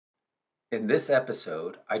In this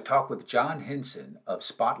episode, I talk with John Hinson of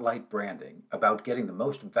Spotlight Branding about getting the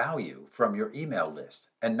most value from your email list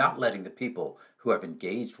and not letting the people who have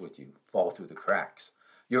engaged with you fall through the cracks.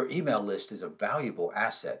 Your email list is a valuable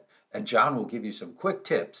asset, and John will give you some quick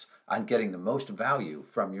tips on getting the most value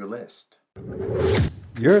from your list.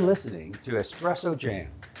 You're listening to Espresso Jams,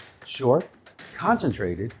 short,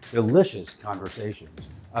 concentrated, delicious conversations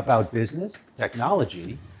about business,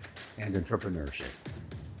 technology, and entrepreneurship.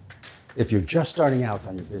 If you're just starting out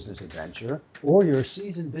on your business adventure or you're a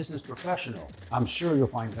seasoned business professional, I'm sure you'll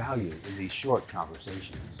find value in these short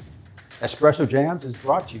conversations. Espresso Jams is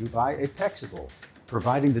brought to you by Apexible,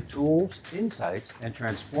 providing the tools, insights, and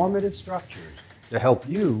transformative structures to help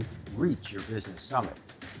you reach your business summit.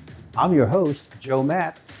 I'm your host, Joe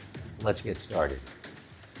Matz. Let's get started.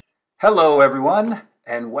 Hello, everyone,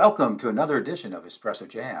 and welcome to another edition of Espresso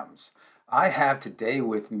Jams. I have today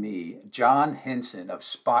with me John Hinson of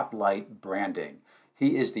Spotlight Branding.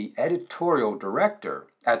 He is the editorial director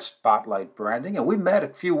at Spotlight Branding, and we met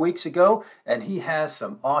a few weeks ago, and he has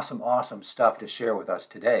some awesome stuff to share with us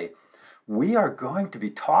today. We are going to be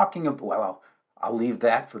talking about, well, I'll leave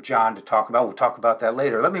that for John to talk about. We'll talk about that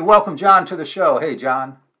later. Let me welcome John to the show. Hey,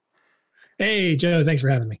 John. Hey, Joe. Thanks for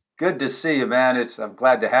having me. Good to see you, man. I'm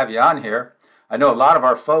glad to have you on here. I know a lot of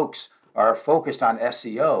our folks are focused on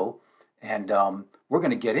SEO, and we're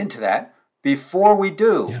going to get into that. Before we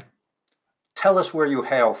do, Tell us where you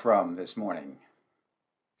hail from this morning.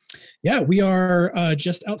 Yeah, we are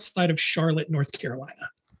just outside of Charlotte, North Carolina.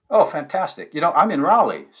 Oh, fantastic. You know, I'm in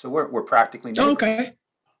Raleigh, so we're practically neighbors. Oh, okay.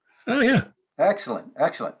 Oh, yeah. Excellent.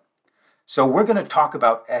 So we're going to talk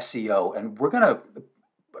about SEO, and we're going to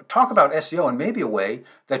talk about SEO in maybe a way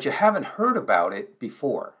that you haven't heard about it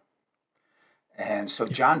before. And so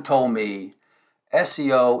John told me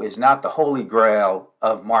SEO is not the holy grail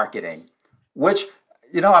of marketing, which,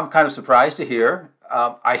 you know, I'm kind of surprised to hear.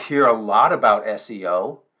 I hear a lot about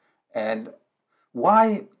SEO, and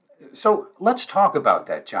why? So let's talk about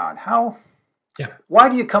that, John. Why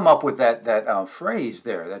do you come up with that phrase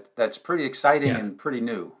there? That's pretty exciting and pretty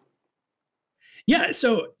new. Yeah.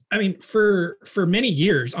 So, I mean, for many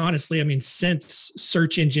years, honestly, I mean, since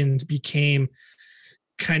search engines became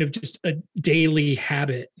kind of just a daily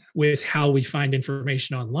habit with how we find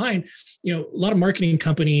information online, you know, a lot of marketing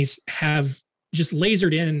companies have just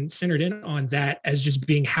centered in on that as just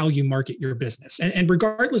being how you market your business, and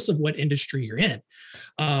regardless of what industry you're in.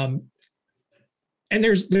 And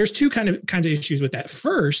there's two kinds of issues with that.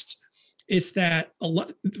 First, is that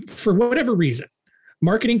for whatever reason,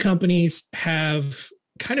 marketing companies have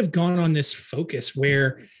kind of gone on this focus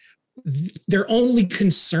where they're only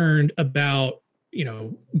concerned about, you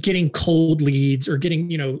know, getting cold leads or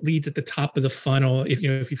getting, you know, leads at the top of the funnel. If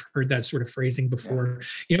you've heard that sort of phrasing before,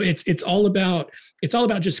 you know, it's all about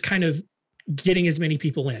just kind of getting as many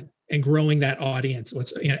people in and growing that audience,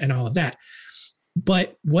 and all of that.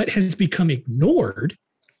 But what has become ignored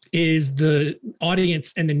is the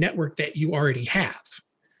audience and the network that you already have,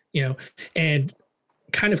 you know, and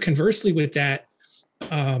kind of conversely with that,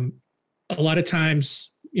 a lot of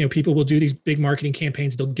times, you know, people will do these big marketing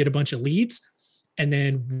campaigns. They'll get a bunch of leads. And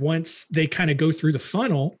then once they kind of go through the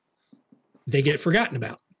funnel, they get forgotten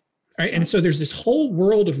about. Right. And so there's this whole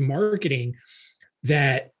world of marketing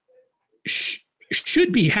that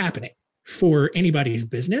should be happening for anybody's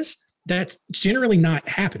business. That's generally not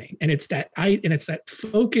happening. And it's that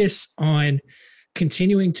focus on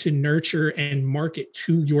continuing to nurture and market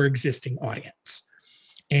to your existing audience.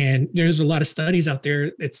 And there's a lot of studies out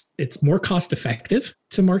there. It's more cost effective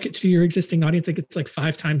to market to your existing audience. I think it's like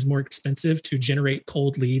 5 times more expensive to generate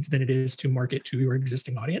cold leads than it is to market to your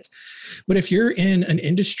existing audience. But if you're in an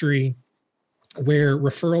industry where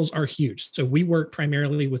referrals are huge, so we work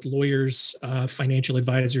primarily with lawyers, financial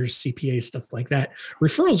advisors, CPAs, stuff like that.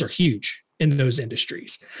 Referrals are huge in those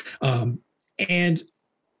industries. And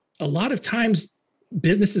a lot of times,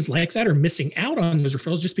 businesses like that are missing out on those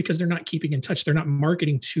referrals just because they're not keeping in touch. They're not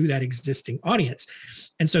marketing to that existing audience.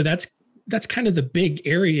 And so that's kind of the big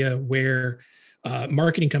area where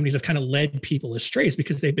marketing companies have kind of led people astray, is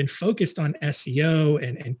because they've been focused on SEO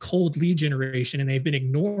and cold lead generation, and they've been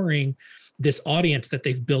ignoring this audience that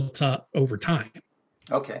they've built up over time.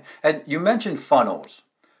 Okay. And you mentioned funnels.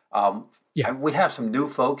 And we have some new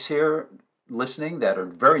folks here listening that are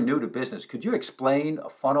very new to business. Could you explain a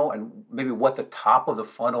funnel and maybe what the top of the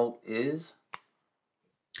funnel is?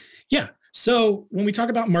 Yeah. So when we talk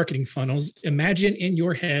about marketing funnels, imagine in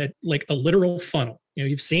your head like a literal funnel. You know,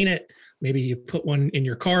 you've seen it. Maybe you put one in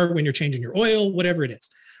your car when you're changing your oil, whatever it is.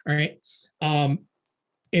 All right.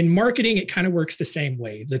 In marketing, it kind of works the same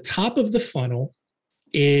way. The top of the funnel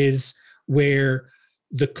is where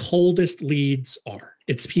the coldest leads are.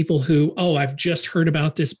 It's people who, oh, I've just heard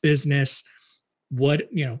about this business.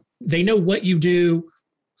 They know what you do.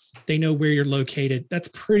 They know where you're located. That's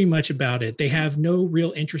pretty much about it. They have no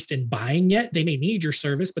real interest in buying yet. They may need your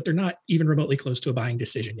service, but they're not even remotely close to a buying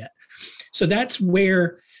decision yet. So that's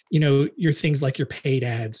where, your things like your paid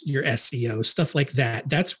ads, your SEO, stuff like that.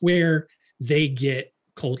 That's where they get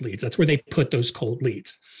cold leads. That's where they put those cold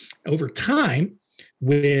leads. Over time,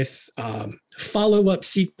 with follow-up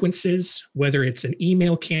sequences, whether it's an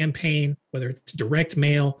email campaign, whether it's direct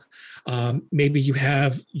mail, maybe you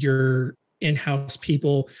have your in-house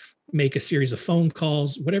people make a series of phone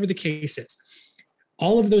calls, whatever the case is.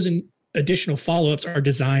 All of those additional follow-ups are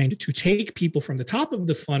designed to take people from the top of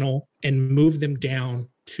the funnel and move them down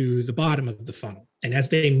to the bottom of the funnel. And as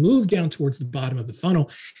they move down towards the bottom of the funnel,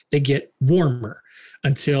 they get warmer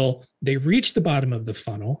until they reach the bottom of the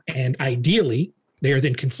funnel. And ideally, they are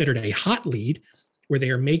then considered a hot lead where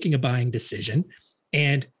they are making a buying decision.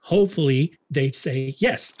 And hopefully they say,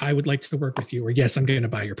 yes, I would like to work with you, or yes, I'm going to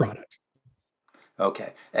buy your product.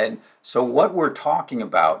 Okay. And so what we're talking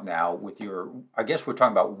about now I guess we're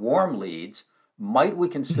talking about warm leads. Might we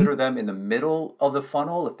consider them in the middle of the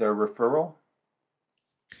funnel if they're referral?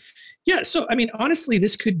 Yeah. So, honestly,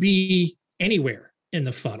 this could be anywhere in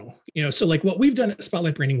the funnel. So like what we've done at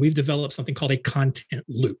Spotlight Branding, we've developed something called a content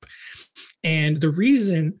loop. And the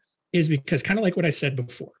reason is because, kind of like what I said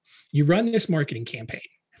before, you run this marketing campaign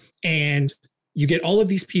and you get all of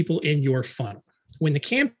these people in your funnel. When the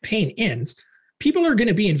campaign ends, people are going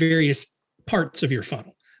to be in various parts of your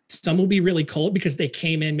funnel. Some will be really cold because they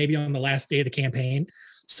came in maybe on the last day of the campaign.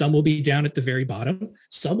 Some will be down at the very bottom.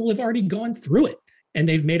 Some will have already gone through it and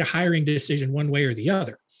they've made a hiring decision one way or the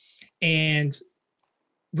other. And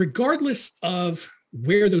regardless of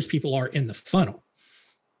where those people are in the funnel,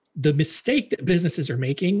 the mistake that businesses are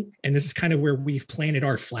making, and this is kind of where we've planted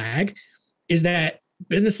our flag, is that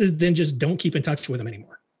businesses then just don't keep in touch with them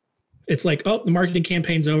anymore. It's like, oh, the marketing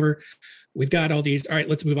campaign's over. We've got all these. All right,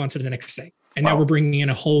 let's move on to the next thing. And now we're bringing in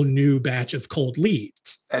a whole new batch of cold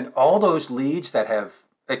leads. And all those leads that have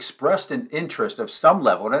expressed an interest of some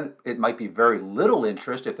level, and it might be very little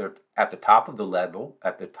interest if they're at the top of the level,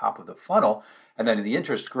 at the top of the funnel, and then the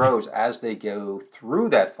interest grows as they go through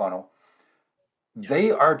that funnel,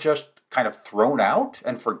 they are just kind of thrown out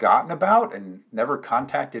and forgotten about and never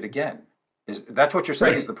contacted again. That's what you're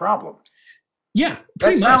saying is the problem? Yeah,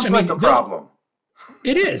 that sounds like a problem.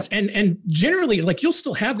 It is. And generally, like, you'll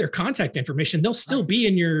still have their contact information. They'll still be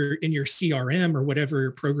in your CRM or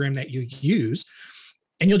whatever program that you use.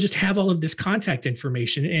 And you'll just have all of this contact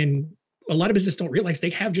information. And a lot of businesses don't realize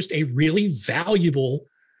they have just a really valuable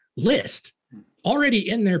list already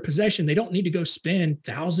in their possession. They don't need to go spend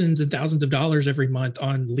thousands and thousands of dollars every month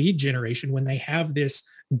on lead generation when they have this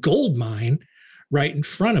gold mine right in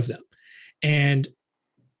front of them. And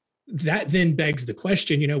that then begs the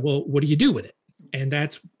question, well, what do you do with it? And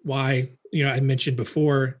that's why, I mentioned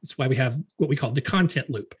before, it's why we have what we call the content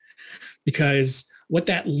loop, because what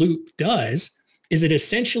that loop does is it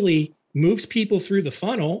essentially moves people through the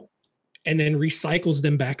funnel and then recycles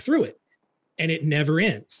them back through it. And it never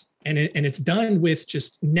ends. And it's done with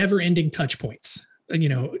just never ending touch points,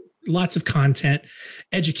 lots of content,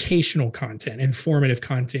 educational content, informative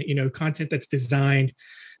content, content that's designed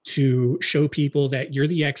to show people that you're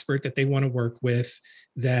the expert that they want to work with,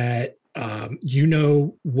 that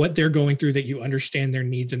what they're going through, that you understand their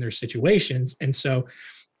needs and their situations. And so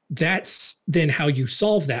that's then how you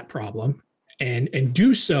solve that problem and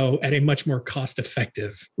do so at a much more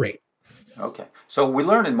cost-effective rate. Okay. So we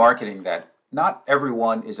learn in marketing that not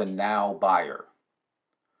everyone is a now buyer.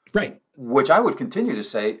 Right. Which I would continue to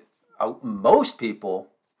say, most people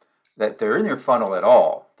that they're in your funnel at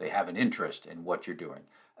all, they have an interest in what you're doing,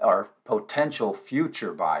 are potential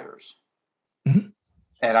future buyers. Mm-hmm.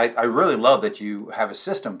 And I really love that you have a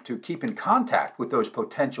system to keep in contact with those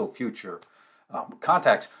potential future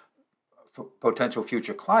potential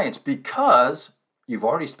future clients, because you've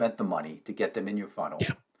already spent the money to get them in your funnel.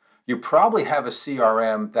 Yeah. You probably have a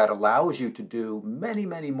CRM that allows you to do many,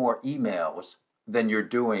 many more emails than you're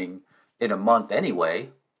doing in a month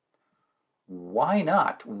anyway. Why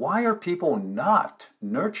not? Why are people not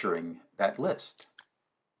nurturing that list?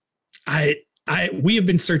 We have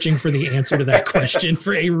been searching for the answer to that question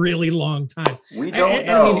for a really long time. We don't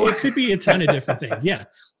know. It could be a ton of different things. Yeah,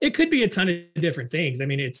 it could be a ton of different things.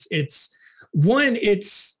 It's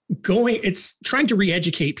trying to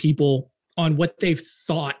re-educate people on what they've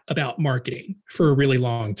thought about marketing for a really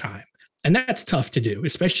long time. And that's tough to do,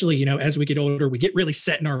 especially, as we get older, we get really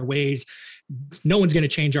set in our ways. No one's going to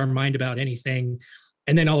change our mind about anything.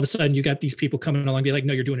 And then all of a sudden you got these people coming along and be like,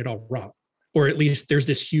 no, you're doing it all wrong. or at least there's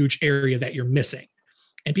this huge area that you're missing.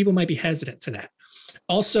 And people might be hesitant to that.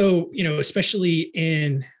 Also, especially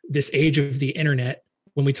in this age of the internet,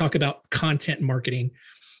 when we talk about content marketing,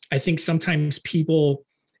 I think sometimes people,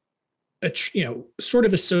 sort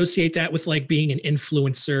of associate that with like being an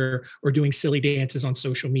influencer or doing silly dances on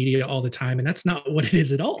social media all the time. And that's not what it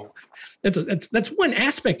is at all. That's one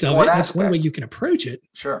aspect of it. That's one way you can approach it.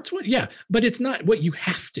 Sure. But it's not what you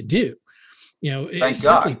have to do. Thank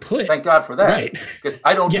God. Thank God for that. Right. Because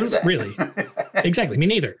I don't do that. Really. Exactly. Me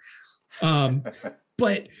neither.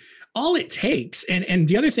 But all it takes, and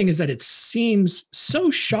the other thing is that it seems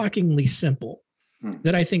so shockingly simple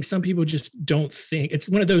that I think some people just don't think. It's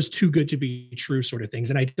one of those too good to be true sort of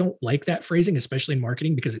things. And I don't like that phrasing, especially in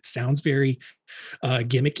marketing, because it sounds very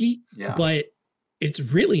gimmicky, but it's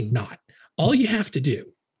really not. All you have to do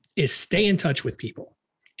is stay in touch with people.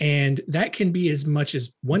 And that can be as much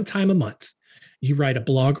as one time a month. You write a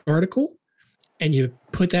blog article and you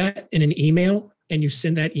put that in an email and you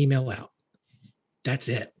send that email out. That's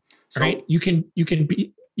it. All right. You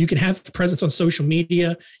can have presence on social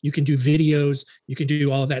media. You can do videos. You can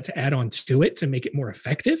do all of that to add on to it to make it more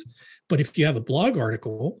effective. But if you have a blog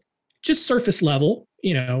article, just surface level,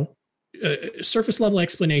 surface level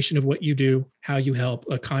explanation of what you do, how you help,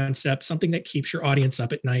 a concept, something that keeps your audience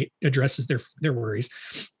up at night, addresses their worries.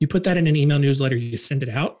 You put that in an email newsletter, you send it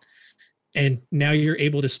out. And now you're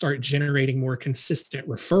able to start generating more consistent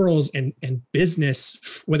referrals and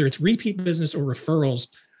business, whether it's repeat business or referrals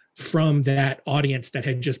from that audience that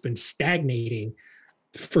had just been stagnating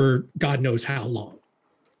for God knows how long.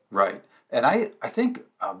 Right. And I think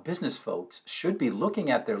business folks should be looking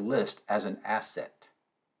at their list as an asset.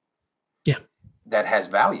 Yeah. That has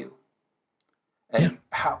value. And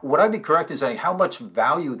would I be correct in saying how much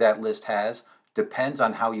value that list has depends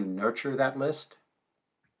on how you nurture that list?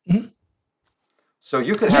 Mm-hmm. So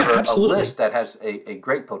you could have a list that has a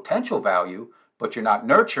great potential value, but you're not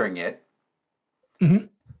nurturing it. Mm-hmm.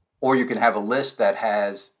 Or you can have a list that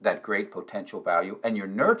has that great potential value and you're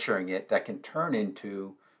nurturing it, that can turn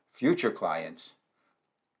into future clients.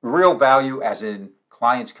 Real value as in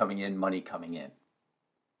clients coming in, money coming in.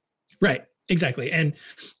 Right. Exactly. And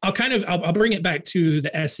I'll bring it back to the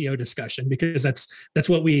SEO discussion, because that's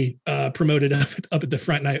what we promoted up at the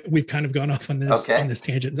front. And we've kind of gone off on this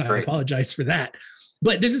tangent. I apologize for that,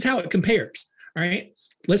 but this is how it compares. All right.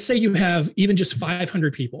 Let's say you have even just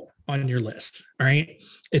 500 people on your list. All right.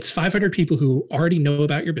 It's 500 people who already know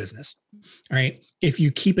about your business. All right. If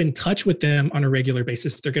you keep in touch with them on a regular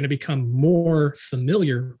basis, they're going to become more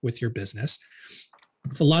familiar with your business.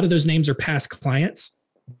 If a lot of those names are past clients,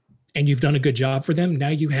 and you've done a good job for them, now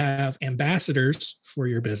you have ambassadors for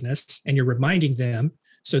your business and you're reminding them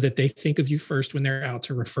so that they think of you first when they're out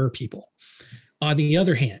to refer people. On the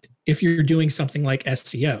other hand, if you're doing something like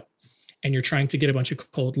SEO and you're trying to get a bunch of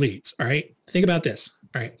cold leads, all right, think about this.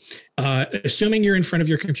 All right. Assuming you're in front of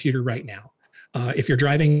your computer right now, if you're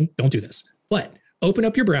driving, don't do this, but open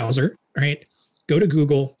up your browser, all right, go to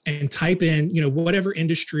Google and type in, whatever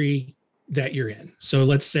industry that you're in. So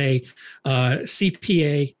let's say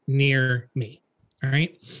CPA near me. All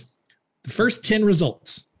right. The first 10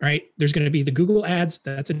 results, right? There's going to be the Google ads.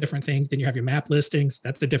 That's a different thing. Then you have your map listings.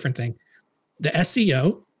 That's a different thing. The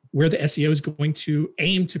SEO, where the SEO is going to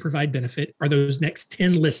aim to provide benefit, are those next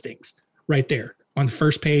 10 listings right there on the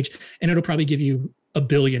first page. And it'll probably give you a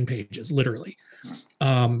billion pages, literally.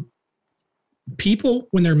 People,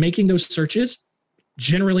 when they're making those searches,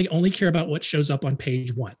 generally only care about what shows up on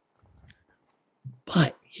page 1.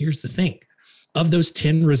 But here's the thing. Of those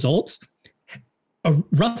 10 results,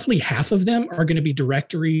 roughly half of them are going to be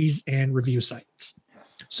directories and review sites.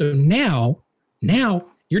 So now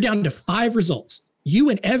you're down to 5 results. You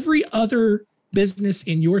and every other business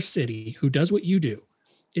in your city who does what you do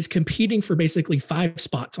is competing for basically 5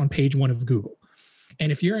 spots on page 1 of Google.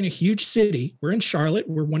 And if you're in a huge city, we're in Charlotte,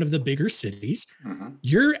 we're one of the bigger cities,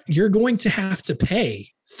 you're going to have to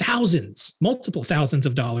pay multiple thousands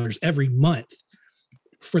of dollars every month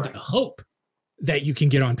for the hope that you can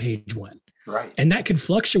get on page 1. Right. And that can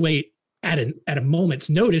fluctuate at a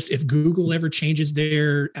moment's notice if Google ever changes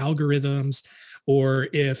their algorithms, or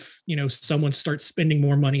if, someone starts spending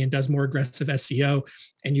more money and does more aggressive SEO,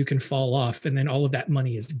 and you can fall off and then all of that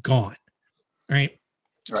money is gone. Right.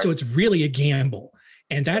 So it's really a gamble.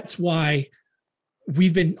 And that's why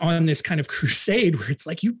we've been on this kind of crusade where it's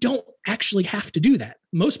like, you don't actually have to do that.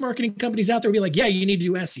 Most marketing companies out there will be like, yeah, you need to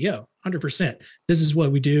do SEO 100%. This is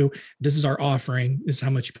what we do. This is our offering. This is how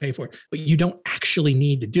much you pay for it. But you don't actually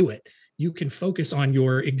need to do it. You can focus on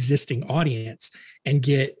your existing audience and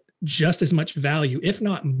get just as much value, if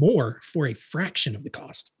not more, for a fraction of the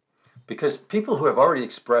cost. because people who have already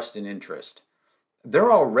expressed an interest,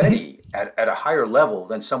 they're already at a higher level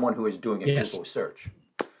than someone who is doing a Yes. Google search.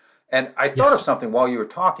 And I thought of Yes. something while you were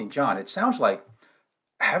talking, John. It sounds like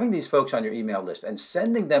having these folks on your email list and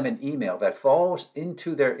sending them an email that falls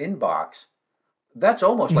into their inbox, that's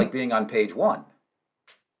almost like being on page one.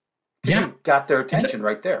 Because Yeah. you got their attention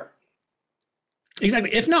right there.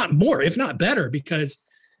 Exactly. If not more, if not better, because,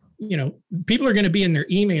 you know, people are going to be in their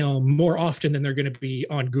email more often than they're going to be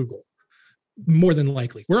on Google. More than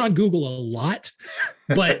likely. We're on Google a lot,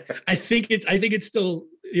 but I think it's still,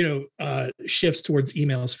 you know, shifts towards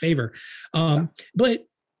email's favor. But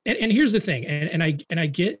here's the thing, and I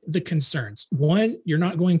get the concerns. One, you're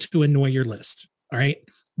not going to annoy your list. All right.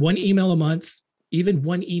 One email a month, even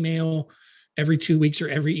one email every 2 weeks or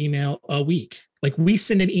every email a week. Like we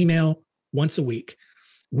send an email once a week.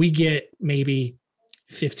 We get maybe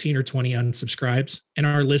 15 or 20 unsubscribes, and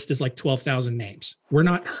our list is like 12,000 names. We're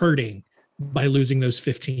not hurting by losing those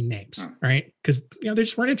 15 names, right? Because, you know, they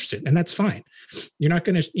just weren't interested, and that's fine. You're not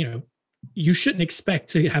going to, you know, you shouldn't expect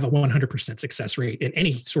to have a 100% success rate in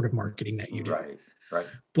any sort of marketing that you do.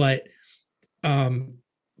 Right.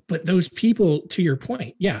 But those people, to your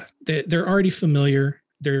point, yeah, they're already familiar.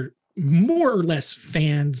 They're more or less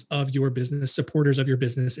fans of your business, supporters of your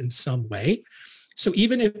business in some way. So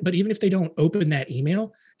even if they don't open that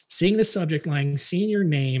email, seeing the subject line, seeing your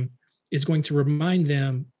name is going to remind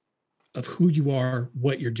them of who you are,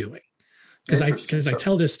 what you're doing. Because I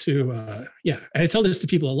tell this to I tell this to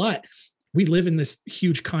people a lot. We live in this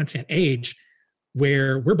huge content age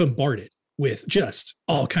where we're bombarded with just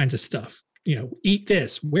all kinds of stuff. You know, eat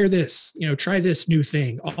this, wear this, you know, try this new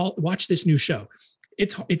thing, watch this new show.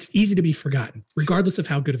 It's easy to be forgotten, regardless of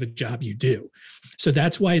how good of a job you do. So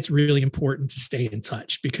that's why it's really important to stay in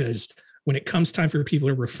touch, because when it comes time for people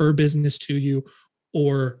to refer business to you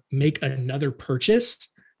or make another purchase,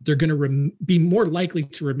 they're going to be more likely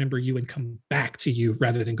to remember you and come back to you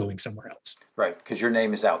rather than going somewhere else. Right, because your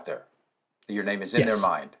name is out there. Your name is in their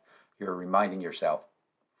mind. You're reminding yourself.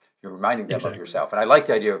 You're reminding them of yourself. And I like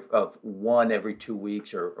the idea of one every 2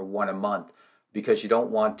 weeks or one a month, because you don't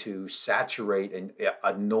want to saturate and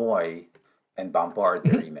annoy and bombard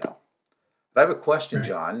their email. But I have a question,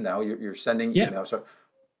 John. Now you're sending emails. So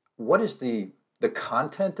what is the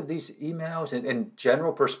content of these emails in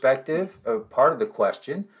general perspective, part of the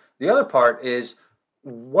question? The other part is,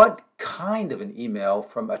 what kind of an email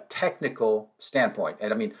from a technical standpoint?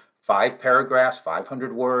 And I mean, 5 paragraphs,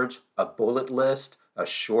 500 words, a bullet list, a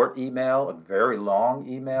short email, a very long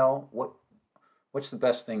email. What's the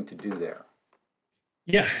best thing to do there?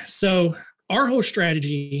 Yeah. So our whole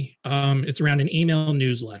strategy, it's around an email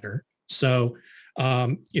newsletter. So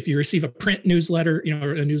if you receive a print newsletter, you know,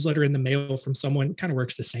 or a newsletter in the mail from someone, it kind of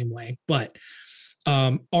works the same way. But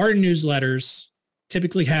our newsletters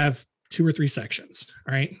typically have 2 or 3 sections.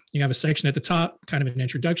 All right. You have a section at the top, kind of an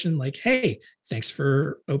introduction, like, hey, thanks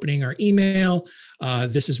for opening our email.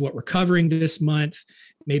 This is what we're covering this month.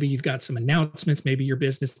 Maybe you've got some announcements. Maybe your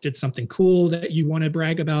business did something cool that you want to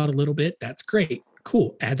brag about a little bit. That's great.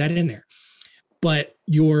 Cool. Add that in there. But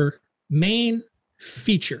your main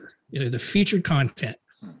feature, you know, the featured content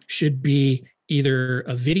should be either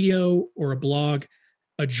a video or a blog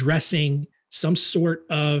addressing some sort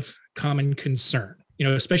of common concern, you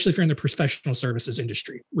know, especially if you're in the professional services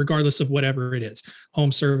industry, regardless of whatever it is,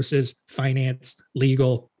 home services, finance,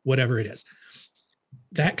 legal, whatever it is.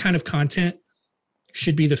 That kind of content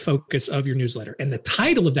should be the focus of your newsletter. And the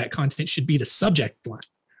title of that content should be the subject line,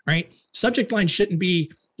 right? Subject line shouldn't be,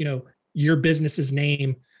 you know, your business's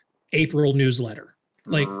name, April newsletter.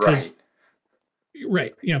 Like, right.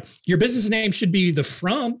 You know, your business name should be the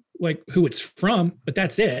from, like who it's from, but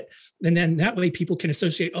that's it. And then that way people can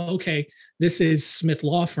associate, oh, okay, this is Smith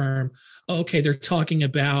Law Firm. Oh, okay, they're talking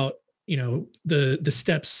about, you know, the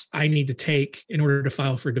steps I need to take in order to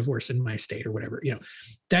file for divorce in my state or whatever, you know,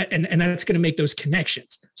 that, and that's going to make those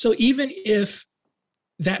connections. So even if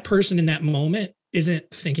that person in that moment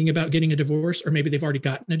isn't thinking about getting a divorce, or maybe they've already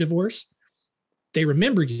gotten a divorce, they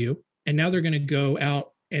remember you, and now they're going to go out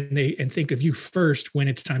and think of you first when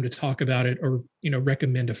it's time to talk about it or, you know,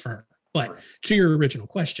 recommend a firm. But to your original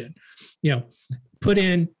question, you know, put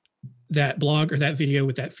in that blog or that video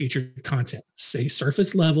with that featured content, say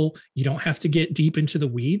surface level. You don't have to get deep into the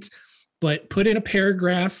weeds, but put in a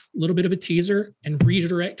paragraph, a little bit of a teaser, and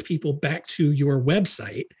redirect people back to your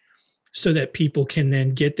website so that people can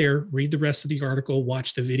then get there, read the rest of the article,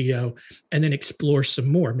 watch the video, and then explore some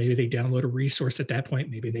more. Maybe they download a resource at that point.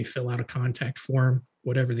 Maybe they fill out a contact form,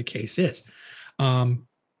 whatever the case is.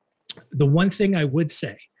 The one thing I would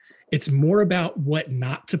say, it's more about what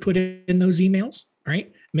not to put in those emails,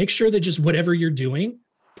 right? Make sure that just whatever you're doing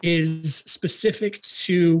is specific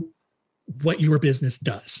to what your business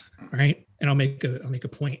does, right? And I'll make a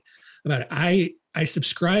point about it. I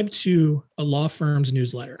subscribe to a law firm's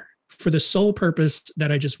newsletter for the sole purpose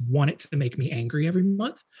that I just want it to make me angry every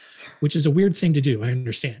month, which is a weird thing to do. I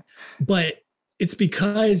understand, but it's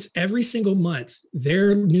because every single month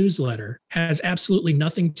their newsletter has absolutely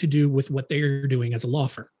nothing to do with what they're doing as a law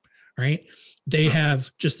firm, right? They have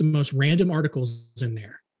just the most random articles in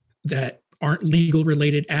there that aren't legal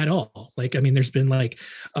related at all. Like, I mean, there's been like,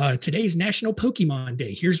 today's National Pokemon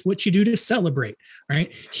Day. Here's what you do to celebrate,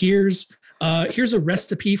 right? Here's a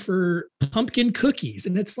recipe for pumpkin cookies.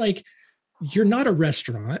 And it's like, you're not a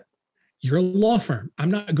restaurant, you're a law firm. I'm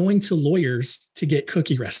not going to lawyers to get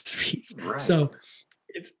cookie recipes. Right. So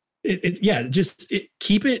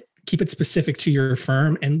keep it specific to your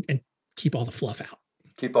firm and keep all the fluff out.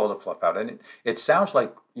 Keep all the fluff out. And it sounds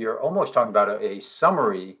like you're almost talking about a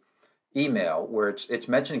summary email where it's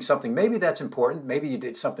mentioning something maybe that's important, maybe you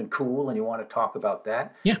did something cool and you want to talk about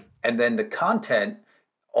that. Yeah. And then the content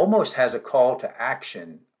almost has a call to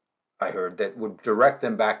action, I heard, that would direct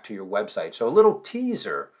them back to your website. So a little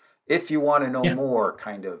teaser, if you want to know more,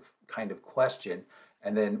 kind of question,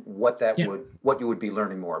 and then what you would be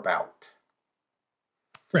learning more about.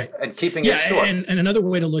 Right. And keeping it short. And another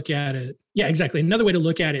way to look at it. Yeah, exactly. Another way to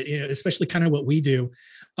look at it, especially kind of what we do,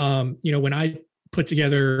 when put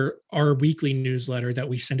together our weekly newsletter that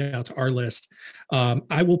we send out to our list.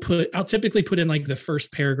 I'll typically put in like the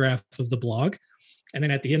first paragraph of the blog. And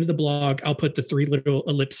then at the end of the blog, I'll put the 3 little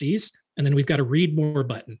ellipses, and then we've got a read more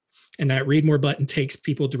button. And that read more button takes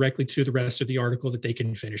people directly to the rest of the article that they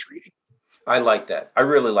can finish reading. I like that. I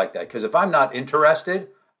really like that. Because if I'm not interested,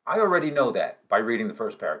 I already know that by reading the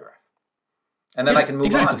first paragraph. And then I can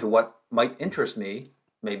move on to what might interest me,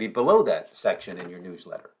 maybe below that section in your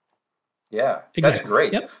newsletter. Yeah, that's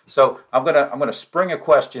great. Yep. So I'm gonna spring a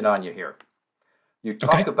question on you here. You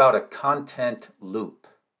talk about a content loop.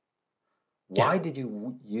 Why did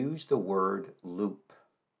you use the word loop?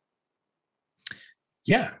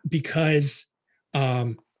 Yeah, because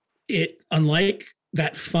unlike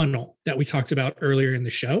that funnel that we talked about earlier in the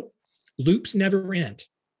show, loops never end.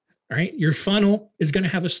 All right, your funnel is going to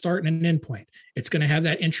have a start and an end point. It's going to have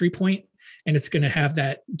that entry point, and it's going to have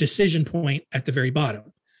that decision point at the very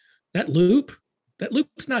bottom. That loop's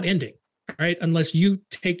not ending, right? Unless you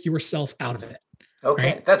take yourself out of it.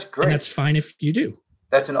 Okay, right? That's great. And that's fine if you do.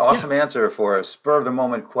 That's an awesome answer for a spur of the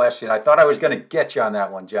moment question. I thought I was going to get you on that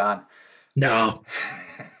one, John. No,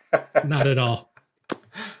 not at all.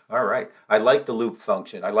 All right. I like the loop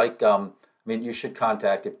function. I like, you should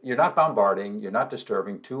contact, if you're not bombarding, you're not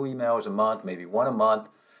disturbing, 2 emails a month, maybe 1 a month.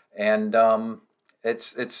 And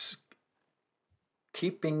it's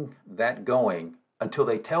keeping that going until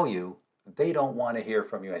they tell you they don't want to hear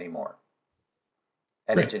from you anymore.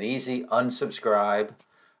 And It's an easy unsubscribe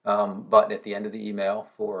button at the end of the email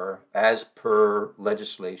for, as per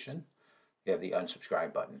legislation, you have the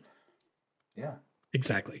unsubscribe button. Yeah.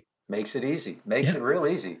 Exactly. Makes it easy. Makes it real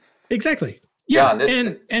easy. Exactly. Yeah.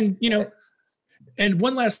 John, and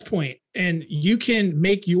one last point, and you can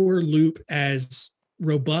make your loop as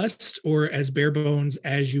robust or as bare bones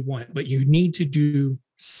as you want, but you need to do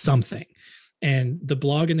something. And the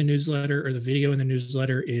blog in the newsletter or the video in the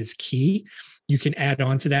newsletter is key. You can add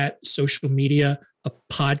on to that social media, a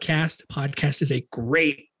podcast. Podcast is a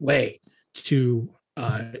great way to,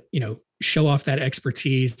 show off that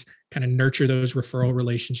expertise, kind of nurture those referral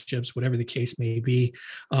relationships, whatever the case may be.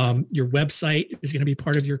 Your website is going to be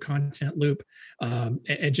part of your content loop.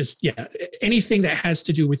 Anything that has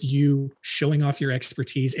to do with you showing off your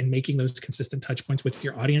expertise and making those consistent touch points with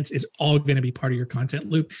your audience is all going to be part of your content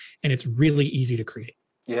loop. And it's really easy to create.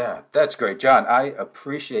 Yeah, that's great. John, I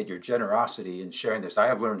appreciate your generosity in sharing this. I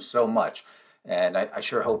have learned so much, and I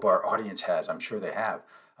sure hope our audience has. I'm sure they have.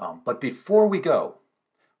 But before we go,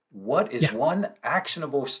 what is one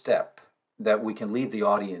actionable step that we can leave the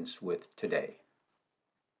audience with today?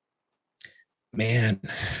 Man,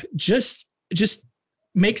 just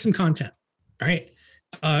make some content. All right.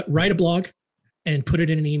 Write a blog and put it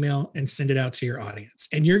in an email and send it out to your audience.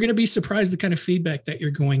 And you're going to be surprised the kind of feedback that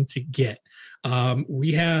you're going to get.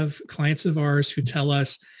 We have clients of ours who tell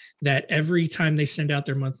us that every time they send out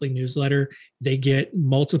their monthly newsletter, they get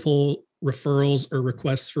multiple referrals or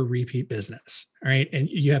requests for repeat business. All right. And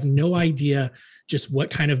you have no idea just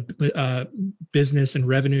what kind of business and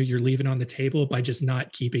revenue you're leaving on the table by just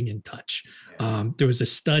not keeping in touch. There was a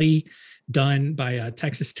study done by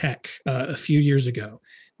Texas Tech a few years ago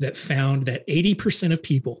that found that 80% of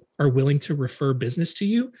people are willing to refer business to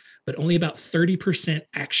you, but only about 30%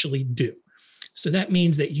 actually do. So that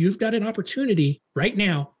means that you've got an opportunity right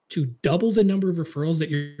now to double the number of referrals that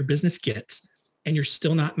your business gets, and you're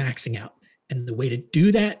still not maxing out. And the way to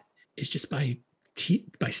do that is just by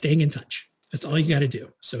staying in touch. That's all you got to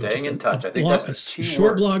do. So staying in touch. I think blog, that's a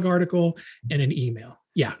short blog article and an email.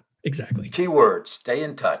 Yeah, exactly. Keyword, stay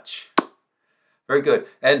in touch. Very good.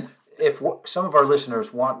 And if some of our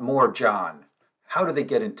listeners want more John, how do they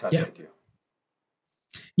get in touch with you?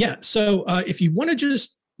 Yeah. So if you want to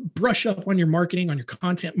just brush up on your marketing, on your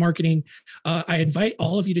content marketing, I invite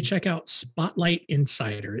all of you to check out Spotlight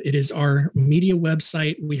Insider. It is our media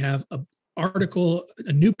website. We have a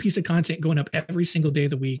new piece of content going up every single day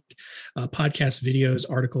of the week, podcasts, videos,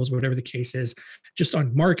 articles, whatever the case is, just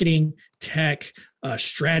on marketing, tech,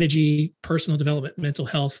 strategy, personal development, mental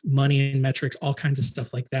health, money and metrics, all kinds of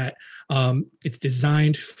stuff like that. It's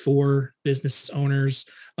designed for business owners.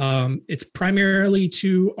 It's primarily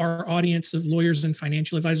to our audience of lawyers and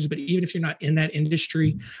financial advisors, but even if you're not in that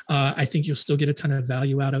industry, I think you'll still get a ton of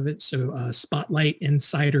value out of it. So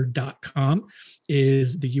spotlightinsider.com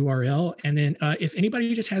is the URL. And then if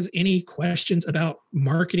anybody just has any questions about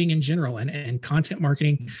marketing in general and content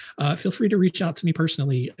marketing, feel free to reach out to me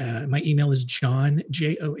personally. My email is John,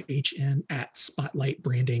 JOHN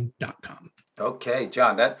 @spotlightbranding.com. Okay,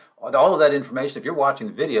 John, all of that information, if you're watching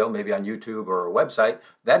the video, maybe on YouTube or a website,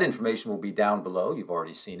 that information will be down below. You've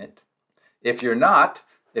already seen it. If you're not,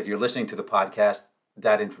 if you're listening to the podcast,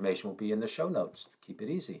 that information will be in the show notes. Keep it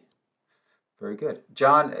easy. Very good.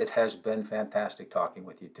 John, it has been fantastic talking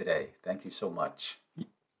with you today. Thank you so much.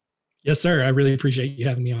 Yes, sir. I really appreciate you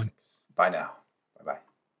having me on. Bye now. Bye-bye.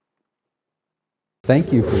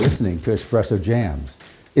 Thank you for listening to Espresso Jams.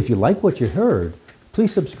 If you like what you heard,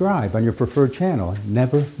 please subscribe on your preferred channel and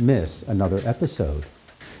never miss another episode.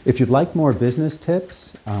 If you'd like more business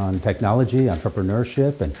tips on technology,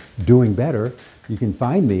 entrepreneurship, and doing better, you can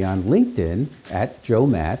find me on LinkedIn at Joe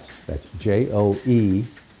Matz, that's JoeMatz,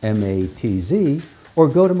 or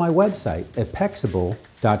go to my website,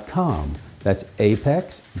 apexable.com. That's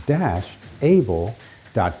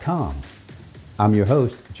apex-able.com. I'm your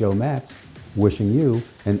host, Joe Matz, wishing you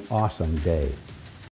an awesome day.